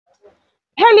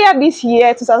Earlier this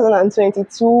year,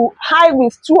 2022, I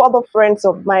with two other friends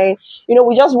of mine,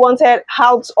 we just wanted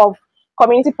out of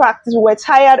community practice. We were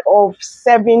tired of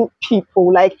serving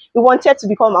people. Like, we wanted to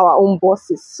become our own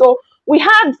bosses. So we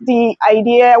had the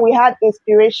idea, we had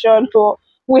inspiration, so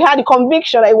we had the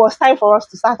conviction that it was time for us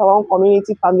to start our own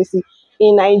community pharmacy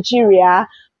in Nigeria.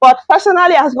 But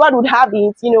personally, as God would have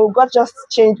it, God just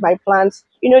changed my plans.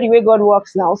 The way God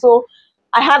works now. So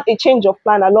I had a change of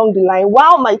plan along the line,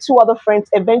 while my two other friends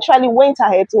eventually went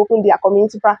ahead to open their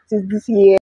community practice this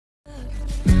year.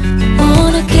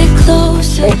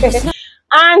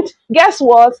 And guess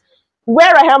what?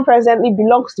 Where I am presently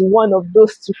belongs to one of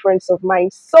those two friends of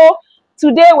mine. So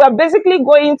today we're basically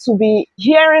going to be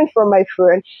hearing from my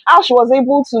friend how she was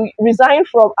able to resign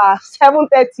from a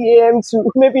 7:30 a.m. to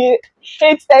maybe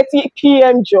 8:30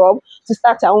 p.m. job to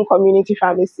start her own community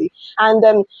pharmacy.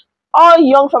 And all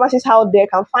young pharmacists out there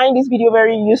can find this video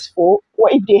very useful, or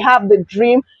if they have the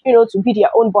dream, to be their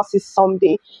own bosses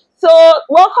someday. So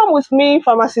welcome with me,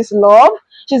 Pharmacist Love.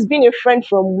 She's been a friend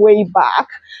from way back.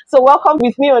 So welcome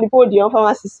with me on the podium,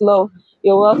 Pharmacist Love.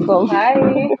 You're welcome. Hi.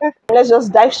 Let's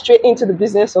just dive straight into the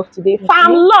business of today.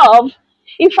 Fam Love,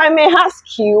 if I may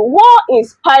ask you, what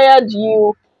inspired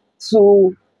you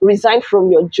to resign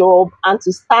from your job and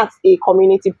to start a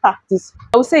community practice?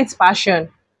 I would say it's passion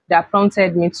that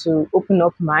prompted me to open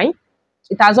up mine.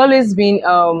 It has always been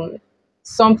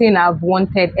something I've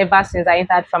wanted ever since I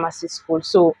entered pharmacy school.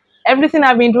 So everything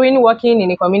I've been doing, working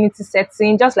in a community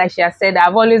setting, just like she has said,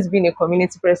 I've always been a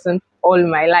community person all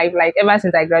my life, like ever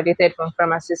since I graduated from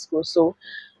pharmacy school. So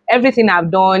everything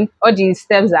I've done, all the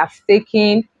steps I've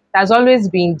taken, has always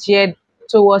been geared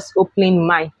towards opening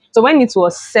mine. So when it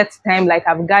was set time, like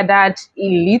I've gathered a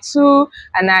little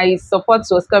and support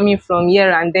was coming from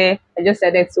here and there, I just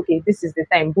said, it's okay, this is the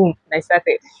time. Boom, and I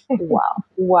started. Wow.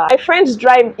 My friend's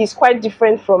drive is quite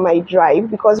different from my drive,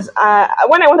 because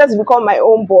when I wanted to become my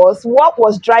own boss, what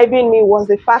was driving me was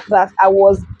the fact that I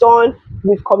was done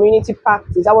with community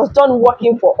practice. I was done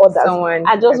working for others.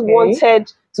 I just wanted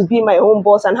to be my own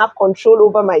boss and have control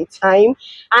over my time.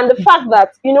 And the fact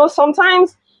that,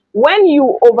 sometimes when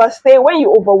you overstay, when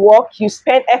you overwork, you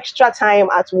spend extra time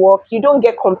at work, you don't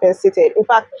get compensated. In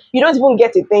fact, you don't even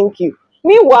get a thank you.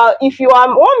 Meanwhile, if you are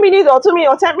 1 minute or 2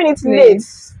 minutes or 10 minutes late,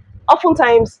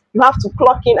 oftentimes you have to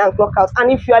clock in and clock out.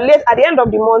 And if you are late, at the end of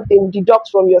the month, they will deduct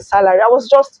from your salary. I was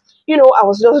just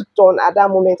done at that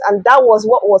moment. And that was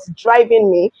what was driving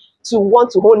me to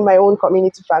want to own my own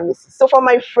community pharmacy. So for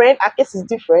my friend, our case is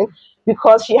different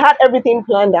because she had everything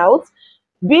planned out.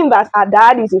 Being that our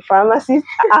dad is a pharmacist,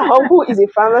 our uncle is a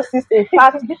pharmacist. In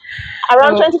fact,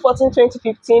 around 2014,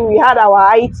 2015, we had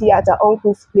our IT at our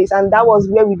uncle's place, and that was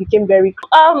where we became very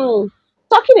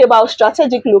talking about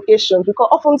strategic locations, because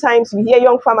oftentimes we hear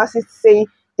young pharmacists say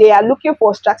they are looking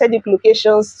for strategic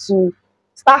locations to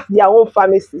start their own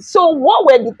pharmacy. So what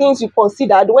were the things you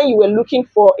considered when you were looking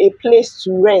for a place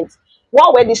to rent?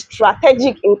 What were the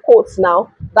strategic, in quotes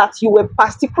now, that you were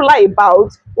particular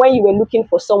about when you were looking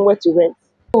for somewhere to rent?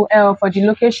 For the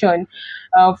location,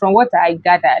 from what I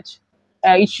gathered,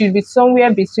 it should be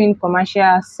somewhere between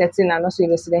commercial setting and also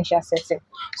residential setting.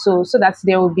 So that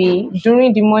there will be,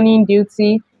 during the morning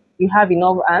duty, you have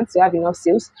enough hands, you have enough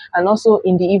sales, and also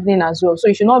in the evening as well. So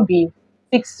it should not be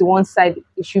fixed to one side.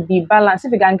 It should be balanced.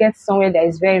 If you can get somewhere that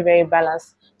is very, very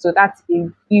balanced, so that's a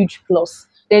huge plus.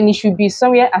 Then it should be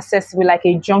somewhere accessible, like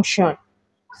a junction.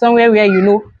 Somewhere where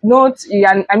you're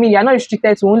not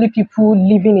restricted to only people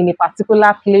living in a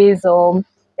particular place, or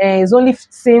it's only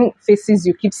same faces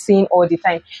you keep seeing all the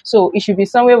time. So it should be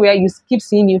somewhere where you keep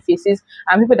seeing new faces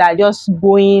and people that are just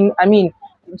going,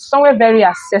 somewhere very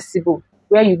accessible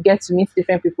where you get to meet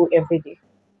different people every day.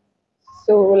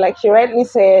 So like she rightly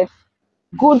said,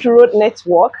 good road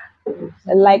network,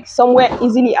 like somewhere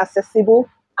easily accessible,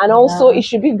 and also it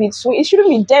shouldn't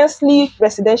be densely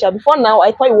residential. Before now,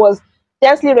 I thought it was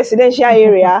densely residential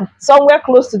area, somewhere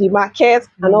close to the market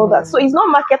and all that. So it's not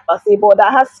market per se, but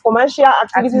that has commercial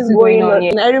activities going on.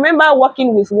 Yeah. And I remember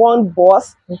working with one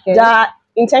boss that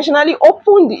intentionally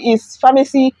opened his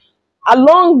pharmacy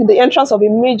along the entrance of a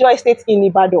major estate in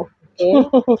Ibadan. Okay.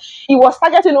 He was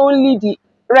targeting only the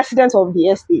residents of the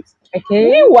estate. Okay.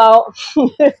 Meanwhile,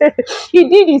 he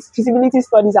did his feasibility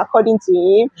studies according to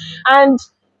him, and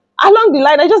along the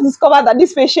line, I just discovered that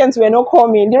these patients were not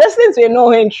coming. The residents were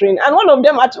not entering. And one of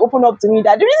them had to open up to me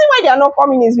that the reason why they are not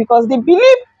coming is because they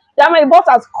believe that my boss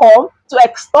has come to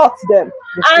extort them.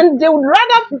 And they would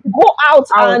rather go out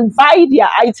and buy their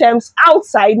items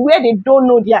outside where they don't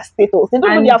know their status. They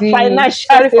don't know their financial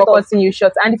status. For cutting you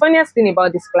short. And the funniest thing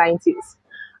about this client is,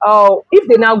 if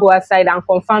they now go outside and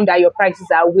confirm that your prices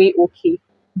are way okay,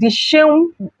 the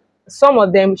shame some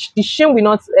of them, the shame will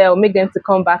not make them to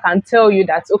come back and tell you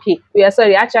that, okay, we are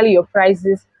sorry, actually your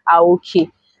prices are okay.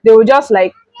 They will just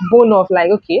like bone off,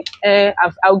 like, okay,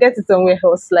 I'll get it somewhere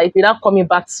else, like without coming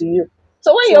back to you.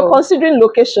 So when you're So considering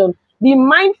location, be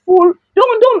mindful.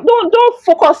 Don't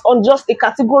focus on just a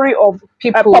category of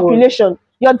people, population.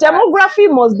 Your demography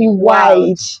must be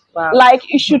wide. wow. Like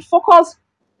you should focus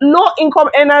low income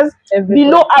earners, Everybody.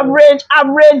 below average,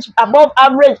 average, above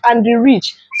average, and the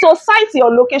rich. So cite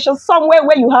your location somewhere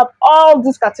where you have all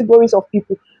these categories of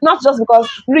people, not just because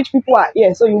rich people are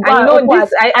here. So you go And you know open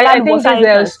this, I think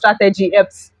this strategy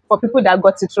helps for people that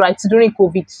got it right during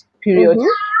COVID period.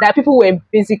 That people were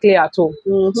basically at home.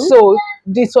 So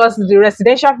this was the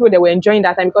residential people that were enjoying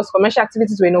that time because commercial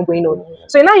activities were not going on.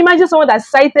 So now imagine someone that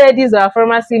cited this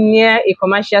pharmacy near a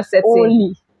commercial setting.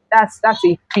 Only. That's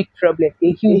a big problem,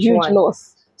 a huge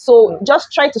loss. So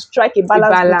just try to strike a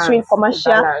balance between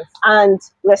commercial and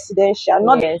residential,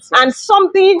 and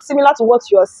something similar to what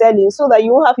you're selling, so that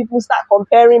you won't have people start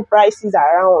comparing prices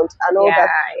around and all that.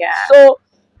 So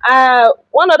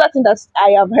one other thing that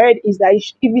I have heard is that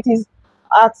if it is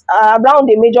at around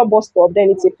a major bus stop,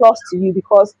 then it's a plus to you,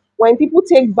 because when people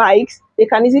take bikes, they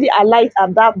can easily alight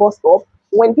at that bus stop.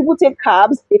 When people take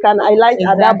cabs, they can alight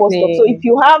at that bus stop. So if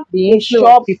you have a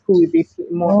shop, people will be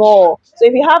more. So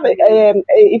if you have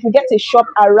if you get a shop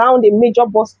around a major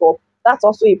bus stop, that's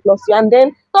also a plus. And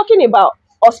then talking about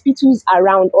hospitals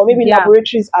around, or maybe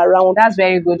laboratories around, that's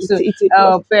very good. So it's a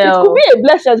plus. It could be a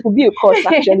blessing, it could be a curse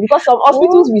actually, because some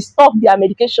hospitals will stop their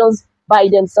medications by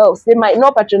themselves. They might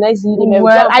not patronize you.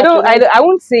 Well, I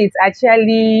won't say it's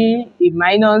actually a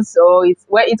minus, or it's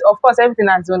of course everything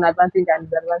has its own advantage and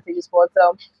disadvantages, but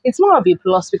it's more of a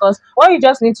plus, because all you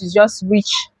just need to just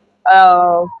reach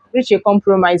a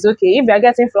compromise. Okay, if you're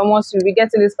getting from us, you'll be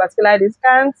getting this particular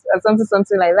discount or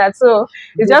something like that. So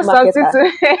it's just something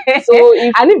to so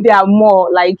and if there are more,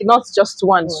 like not just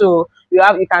one, so you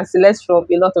can select from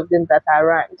a lot of them that are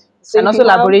around. So and also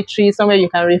laboratory, somewhere you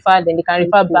can refer, then they can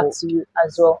refer back to you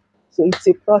as well. So it's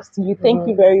a plus to you. Thank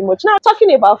you very much. Now,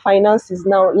 talking about finances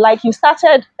now, like you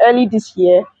started early this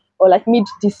year or like mid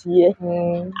this year,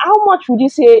 how much would you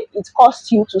say it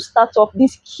cost you to start up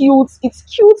this cute? It's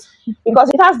cute because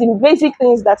it has the basic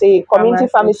things that a community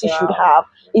pharmacy should have.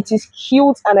 It is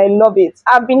cute and I love it.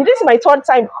 This is my third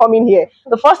time coming here.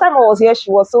 The first time I was here,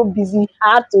 she was so busy.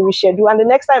 I had to reschedule. And the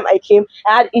next time I came,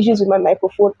 I had issues with my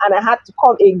microphone and I had to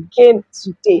come again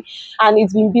today. And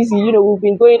it's been busy. You know, we've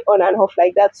been going on and off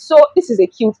like that. So this is a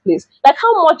cute place. Like,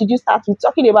 how much did you start with?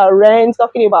 Talking about rent,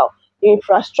 talking about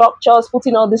infrastructures,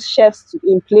 putting all these chefs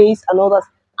in place and all that.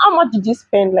 How much did you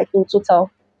spend, like, in total?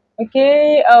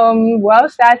 Okay, well,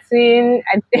 starting,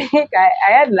 I think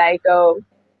I had like,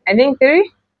 I think three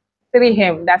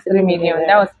M, that's 3 million.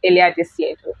 That was earlier this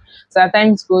year though. So as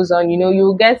time goes on, you know,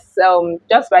 you get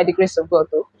just by the grace of God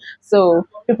though. So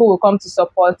people will come to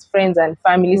support friends and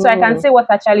family. So I can say what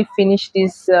actually finished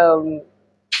this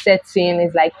setting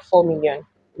is like 4 million.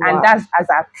 And that's as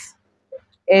at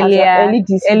early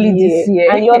this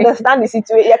year. And you understand the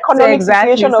situation, economic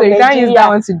situation of so you Nigeria. Can't use that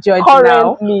one to judge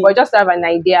currently. Now, but just to have an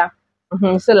idea.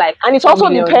 So like, and it also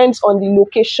depends on the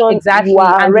location you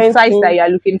are and the size that you are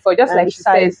looking for. Just like she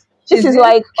says, this is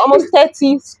like almost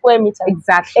 30 square meters.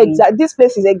 Exactly. This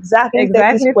place is exactly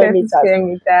 30 square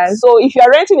meters. So if you are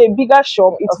renting a bigger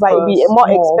shop, it might be more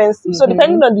expensive. So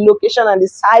depending on the location and the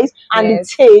size and the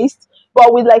taste.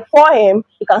 But with like 4M,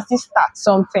 you can still start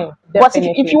something. But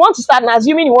if you want to start now,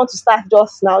 assuming you want to start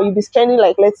just now, you'll be spending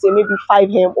like, let's say, maybe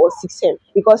 5M or 6M,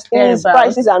 because things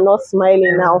prices are not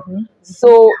smiling now.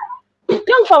 So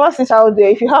young pharmacists out there,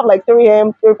 if you have like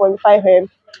 3M, 3.5M,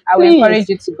 I will encourage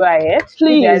you to go ahead.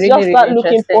 Please just start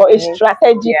looking for a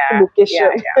strategic location.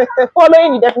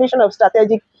 Following the definition of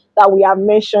strategic that we have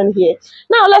mentioned here.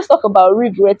 Now let's talk about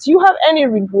regrets. Do you have any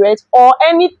regrets or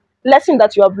any lesson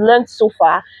that you have learned so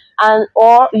far, and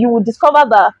or you will discover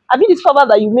that have you discovered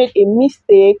that you made a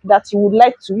mistake that you would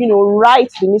like to, you know,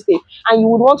 right the mistake, and you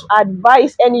would want to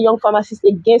advise any young pharmacist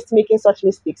against making such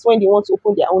mistakes when they want to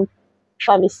open their own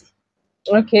pharmacy?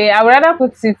 Okay, I would rather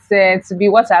put it to be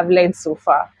what I've learned so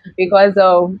far, because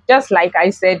just like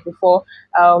I said before,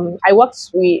 I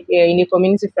worked in a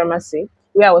community pharmacy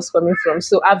where I was coming from,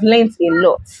 so I've learned a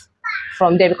lot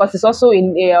from there, because it's also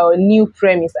in a new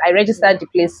premise. I registered the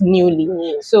place newly,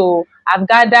 so I've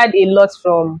gathered a lot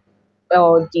from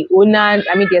the owner.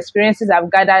 I mean, the experiences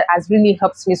I've gathered has really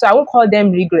helped me. So I won't call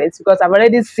them regrets, because I've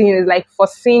already seen, like,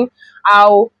 foreseen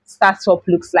how startup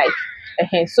looks like.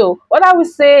 So what I would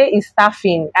say is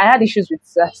staffing. I had issues with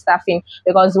staffing,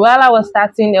 because while I was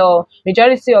starting,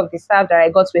 majority of the staff that I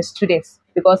got were students,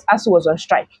 because ASU was on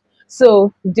strike.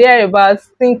 So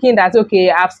thereabouts, thinking that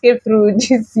okay, I've escaped through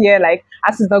this year, like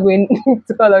as is not going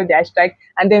to call off their strike,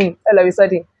 and then all of a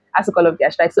sudden as to call off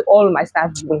their strike. So all my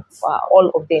staff went,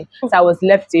 all of them. So I was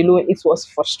left alone. It was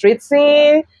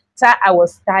frustrating. So I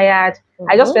was tired.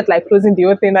 I just felt like closing the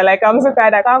whole thing. Like I'm so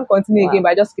tired, I can't continue again, but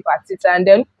I just keep at it. And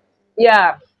then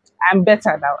yeah, I'm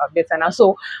better now. I'm better now.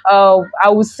 So I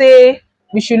would say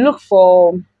we should look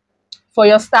for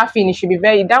your staffing. It should be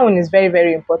that one is very,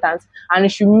 very important, and it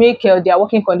should make their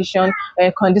working condition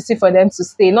conducive for them to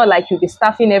stay, not like you'll be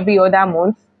staffing every other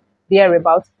month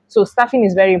thereabout. So staffing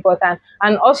is very important,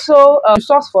 and also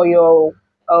source for your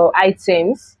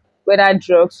items, whether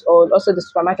drugs or also the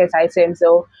supermarket items.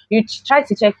 So you try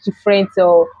to check different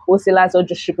wholesalers or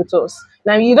distributors.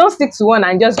 Now you don't stick to one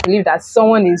and just believe that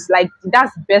someone is like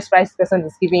that's the best price person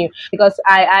is giving you, because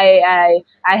I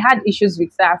had issues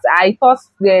with that. I thought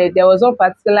there was one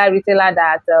particular retailer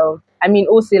that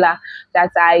wholesaler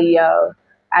that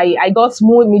I got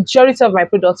more majority of my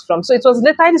products from. So it was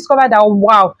later I discovered that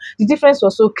wow, the difference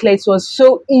was so clear, it was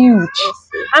so huge.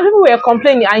 And people were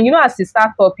complaining. And you know, as a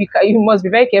startup, you must be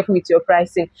very careful with your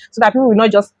pricing so that people will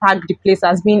not just tag the place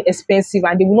as being expensive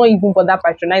and they will not even bother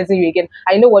patronizing you again.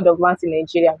 I know word of mouth in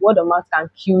Nigeria, word of mouth can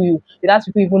kill you without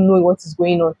people even knowing what is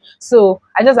going on. So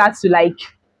I just had to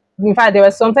in fact, there were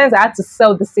sometimes I had to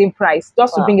sell the same price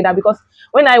just to bring it down, because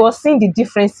when I was seeing the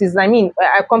differences,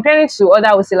 comparing to other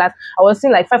wholesalers, I was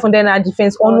seeing like 500 naira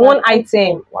difference on one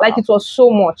item. Like it was so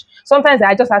much. Sometimes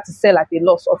I just had to sell at a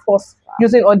loss, of course,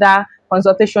 using other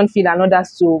consultation fee and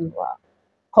others to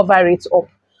cover it up.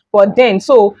 But then,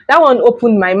 so that one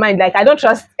opened my mind. Like, I don't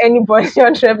trust anybody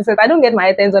 100%. I don't get my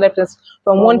items 100%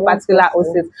 from one particular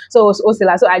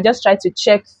wholesaler. So I just try to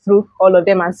check through all of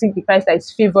them and see the price that is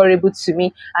favorable to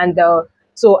me. And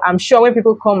so I'm sure when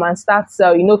people come and start,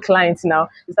 clients now,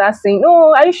 they start saying,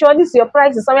 "Oh, are you sure this is your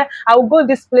price is somewhere? I will go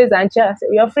this place and check." I say,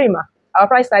 "You're free, ma. Our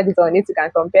price tag is on it, you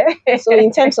can compare." So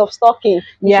in terms of stocking,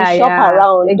 you should shop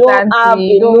around. Exactly. Don't have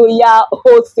a loyal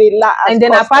wholesaler as and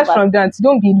then customer. Apart from that,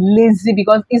 don't be lazy,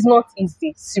 because it's not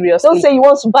easy. Seriously, don't say you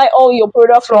want to buy all your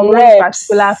products from one reps,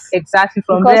 particular, exactly,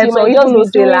 from because reps, you might or just even be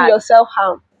doing wholesalers. yourself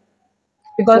harm.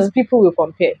 Because people will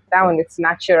compare. That one, it's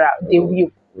natural. They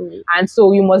will. And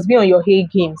so you must be on your A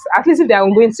games. At least if they are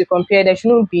going to compare, there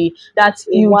shouldn't be that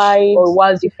huge or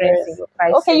wild difference in your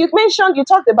price. Okay, you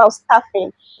talked about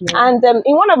staffing. And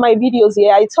in one of my videos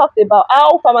here, I talked about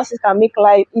how pharmacists can make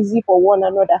life easy for one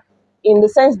another, in the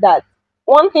sense that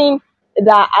one thing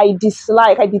that I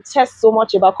detest so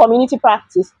much about community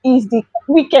practice is the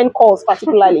weekend calls,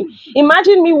 particularly.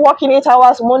 Imagine me working 8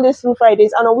 hours Mondays through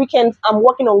Fridays, and on weekends I'm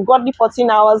working on godly 14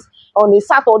 hours on a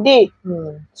Saturday.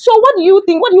 So what do you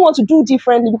think? What do you want to do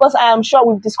differently? Because I am sure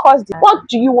we've discussed it. What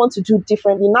do you want to do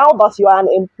differently now that you are an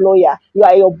employer, you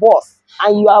are your boss,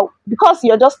 and because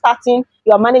you're just starting,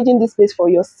 you are managing this place for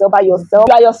yourself, by yourself.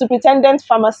 You are your superintendent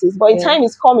pharmacist, but a time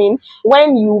is coming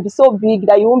when you will be so big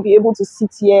that you won't be able to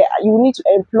sit here. You will need to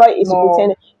employ a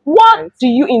superintendent. What do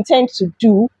you intend to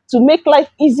do to make life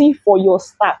easy for your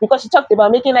staff? Because you talked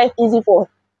about making life easy for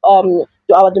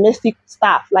our domestic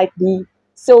staff, like the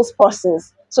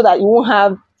salespersons, so that you won't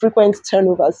have frequent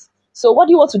turnovers. So what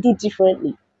do you want to do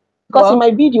differently? Because in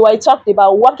my video, I talked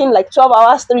about working like 12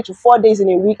 hours, 3 to 4 days in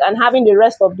a week, and having the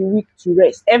rest of the week to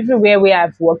rest. Everywhere where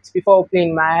I've worked before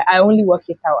opening I only work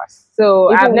 8 hours.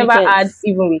 So I've never had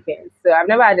even weekends. So I've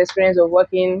never had the experience of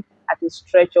working at a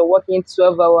stretch or working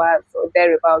 12 hours or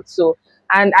thereabouts. So,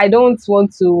 and I don't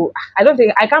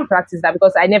think I can practice that,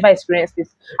 because I never experienced it.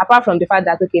 Apart from the fact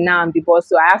that, okay, now I'm the boss,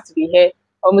 so I have to be here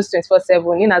almost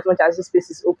 24/7 in as much as this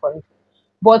space is open.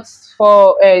 But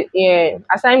for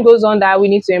as time goes on, that we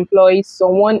need to employ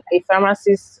someone, a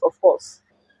pharmacist, of course,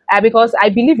 because I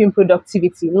believe in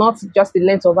productivity, not just the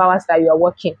length of hours that you are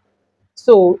working.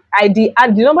 So the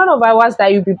number of hours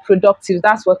that you be productive,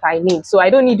 that's what I need. So I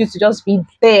don't need you to just be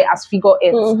there as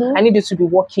figurehead. I need you to be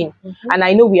working. And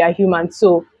I know we are human,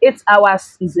 so 8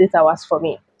 hours is 8 hours for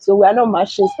me. So we are not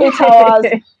machines. 8 hours,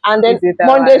 and then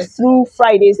Mondays through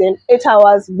Fridays, and 8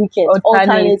 hours weekends,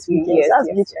 alternate weekends. Yes, that's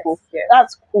beautiful. Yes.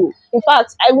 That's cool. In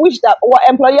fact, I wish that our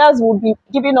employers would be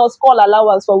giving us call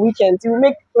allowance for weekends. You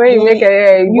make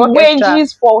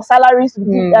wages for salaries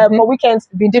for weekends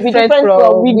be different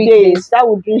from weekdays. That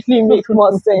would really make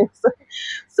more sense.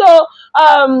 So,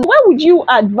 where would you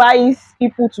advise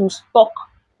people to stock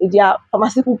their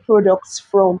pharmaceutical products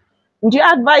from? Would you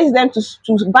advise them to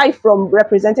buy from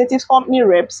representatives, company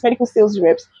reps, medical sales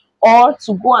reps, or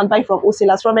to go and buy from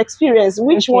wholesalers? From experience,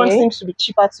 which one Okay. seems to be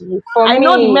cheaper to you? For I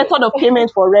know the me, method of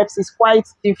payment for reps is quite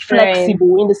different.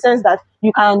 flexible in the sense that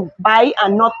you can buy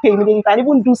and not pay immediately. You can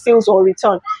even do sales or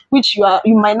return, which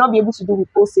you might not be able to do with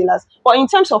wholesalers. But in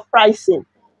terms of pricing,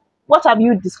 what have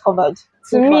you discovered To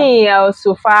so far? me,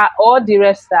 so far, all the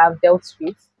reps that I've dealt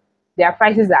with, their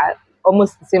prices are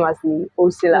almost the same as the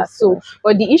wholesalers. So,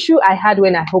 but the issue I had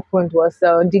when I opened was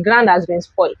the ground has been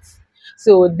spoiled.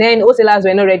 So then wholesalers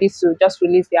were not ready to just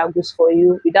release their goods for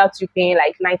you without you paying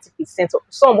like 90% or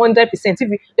some 100%. If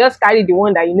you just carry the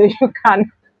one that you know you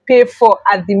can pay for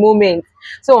at the moment.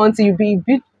 So until you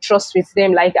build trust with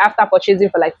them, like after purchasing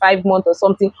for like 5 months or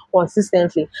something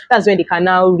consistently, that's when they can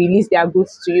now release their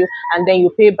goods to you and then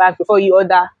you pay back before you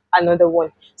order another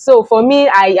one. So for me,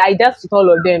 I dealt with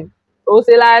all of them.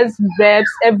 Wholesalers, reps,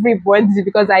 everybody,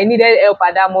 because I needed help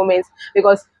at that moment.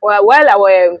 Because while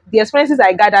the experiences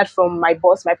I gathered from my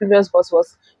boss, my previous boss,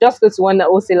 was just go to one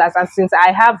wholesalers, and since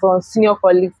I have senior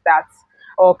colleagues that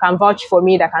or can vouch for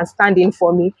me, that can stand in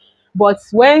for me. But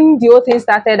when the whole thing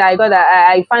started, I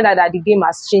found out that the game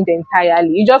has changed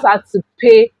entirely. You just have to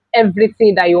pay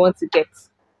everything that you want to get.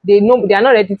 They know they are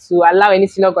not ready to allow any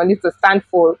senior colleagues to stand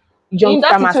for young In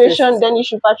that pharmacists. situation, then you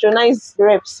should patronize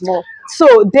reps more.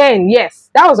 So then, yes,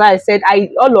 that was why I said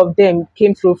all of them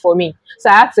came through for me. So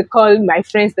I had to call my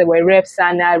friends that were reps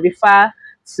and refer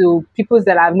to people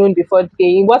that I've known before.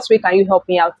 Okay, in what way can you help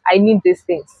me out? I need these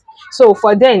things. So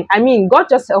for them, I mean, God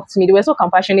just helped me. They were so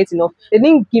compassionate enough. They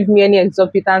didn't give me any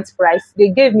exorbitant price. They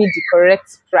gave me the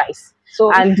correct price,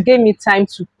 So and gave me time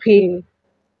to pay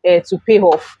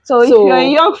off. So if you're a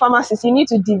young pharmacist, you need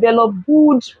to develop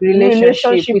good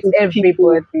relationship with people,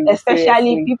 everybody, especially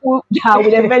seriously. people that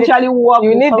will eventually work You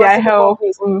with need their pharmaceutical help.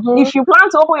 companies. Mhm. If you plan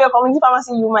to open your community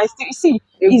pharmacy, you might still see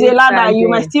it's a good ladder. You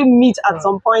might standing. still meet at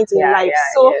some point in Yeah, life.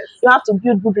 yeah, So yes. you have to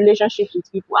build good relationships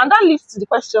with people, and that leads to the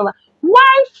question: like,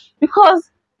 why? Because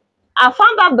I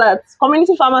found out that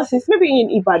community pharmacists, maybe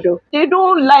in Ibadan, they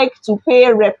don't like to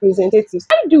pay representatives.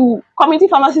 Why do community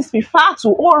pharmacists prefer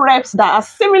to owe reps that are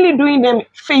seemingly doing them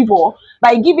favor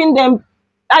by giving them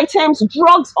items,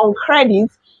 drugs on credit?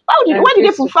 Why do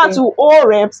they prefer to owe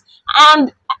reps,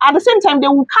 and at the same time they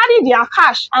will carry their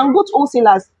cash and go to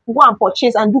wholesalers, go and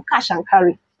purchase and do cash and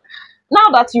carry? Now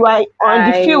that you are on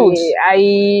the field, I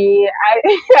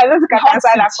don't think I can answer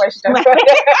that question.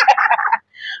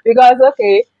 Because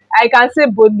okay, I can say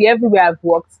boldly everywhere I've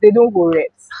worked, they don't go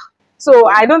reps. So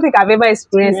I don't think I've ever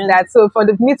experienced that. So for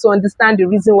me to understand the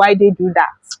reason why they do that,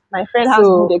 my friend has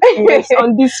good experience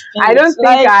on this field. I don't think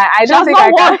I don't think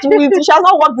I can. She has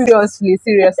not worked with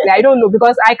seriously. I don't know,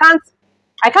 because I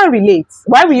can't relate.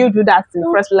 Why will you do that in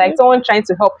first place? Like someone trying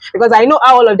to help, because I know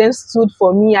how all of them stood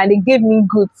for me and they gave me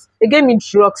goods. They gave me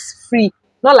drugs free,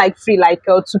 not like free, like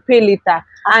to pay later.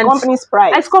 And company's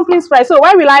price. As company's price. So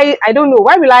why will I don't know.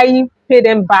 Why will I pay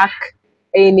them back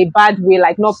in a bad way,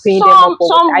 like not paying them up?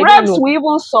 Some reps will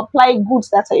even supply goods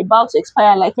that are about to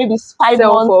expire, like maybe 5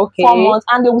 months, 4 months,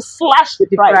 and they will slash the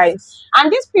price.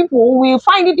 And these people will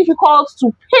find it difficult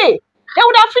to pay. They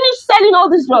would have finished selling all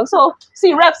these drugs. So,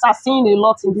 see, reps are seeing a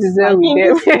lot in this.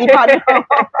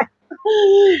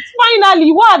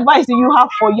 Finally, what advice do you have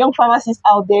for young pharmacists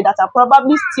out there that are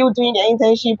probably still doing their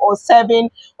internship or serving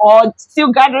or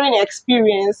still gathering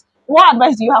experience? What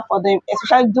advice do you have for them,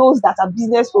 especially those that are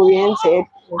business oriented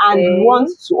and want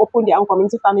to open their own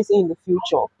community pharmacy in the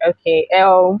future? Okay.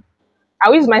 I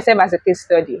will use myself as a case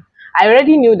study. I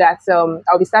already knew that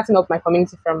I'll be starting up my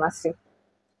community pharmacy.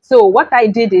 So what I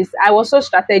did is I was so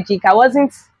strategic. I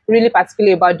wasn't really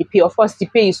particular about the pay. Of course, the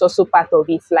pay is also part of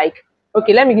it. Like,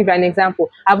 okay, let me give you an example.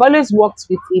 I've always worked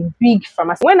with a big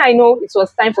pharmacy. When I know it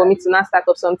was time for me to now start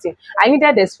up something, I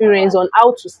needed experience on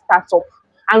how to start up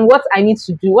and what I need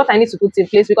to do, what I need to put in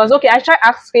place. Because, okay, I tried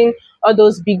asking all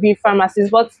those big pharmacies,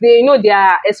 but they, you know,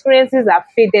 their experiences are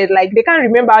faded. Like, they can't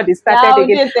remember how they started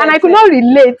again. And I could not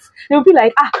relate. They'll be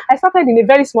like, I started in a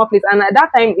very small place. And at that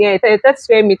time, 30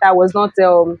 square meter was not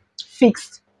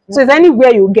fixed. So it's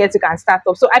anywhere you get, you can start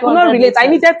up. So I could not relate. I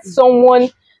needed someone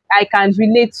I can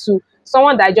relate to,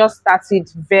 someone that just started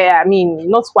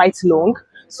not quite long.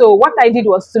 So what I did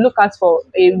was to look out for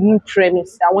a new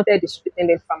premise. I wanted a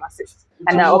superintendent pharmacist,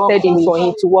 and I opted in for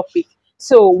him to work with.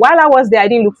 So while I was there, I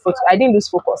didn't lose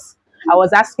focus. I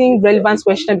was asking relevant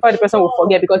questions before the person will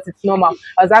forget, because it's normal.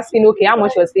 I was asking, okay, how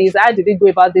much was this? How did they go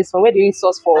about this one? Where did you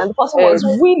source for? And the person was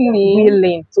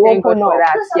willing to open up.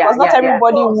 Because not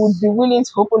everybody would be willing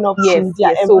to open up to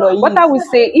their employees. So what I would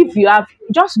say, if you have,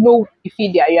 just know the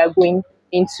field that you are going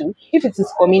into. If it is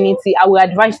community, I would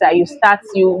advise that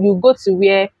you go to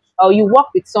where, or you work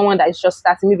with someone that is just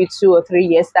starting, maybe 2 or 3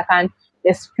 years, that can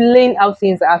explain how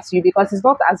things are to you, because it's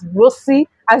not as rosy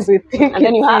as we think. And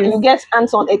then you get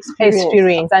hands-on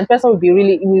experience. And person will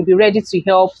be ready to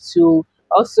help, to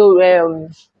also will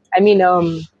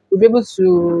be able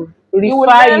to You will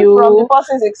refer learn from the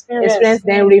person's experience.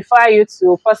 then refer you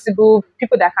to possible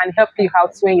people that can help you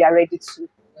out when you are ready to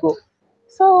go.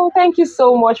 So thank you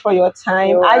so much for your time.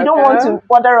 You're I don't want welcome. to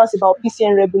bother us about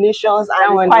PCN regulations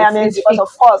and one requirements is because,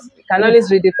 of course, You can always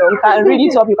read it you up. can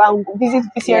read it up. You can visit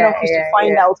PCN office to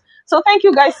find out. So thank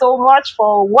you guys so much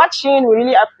for watching. We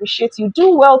really appreciate you.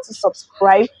 Do well to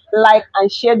subscribe, like,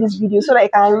 and share this video so that I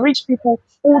can reach people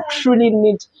who truly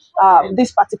need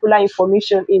this particular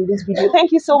information in this video.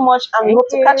 Thank you so much, and we hope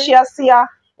to catch you. See ya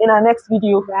in our next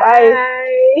video. Bye.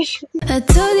 Bye. I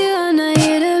told you I'm not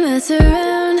here to mess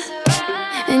around.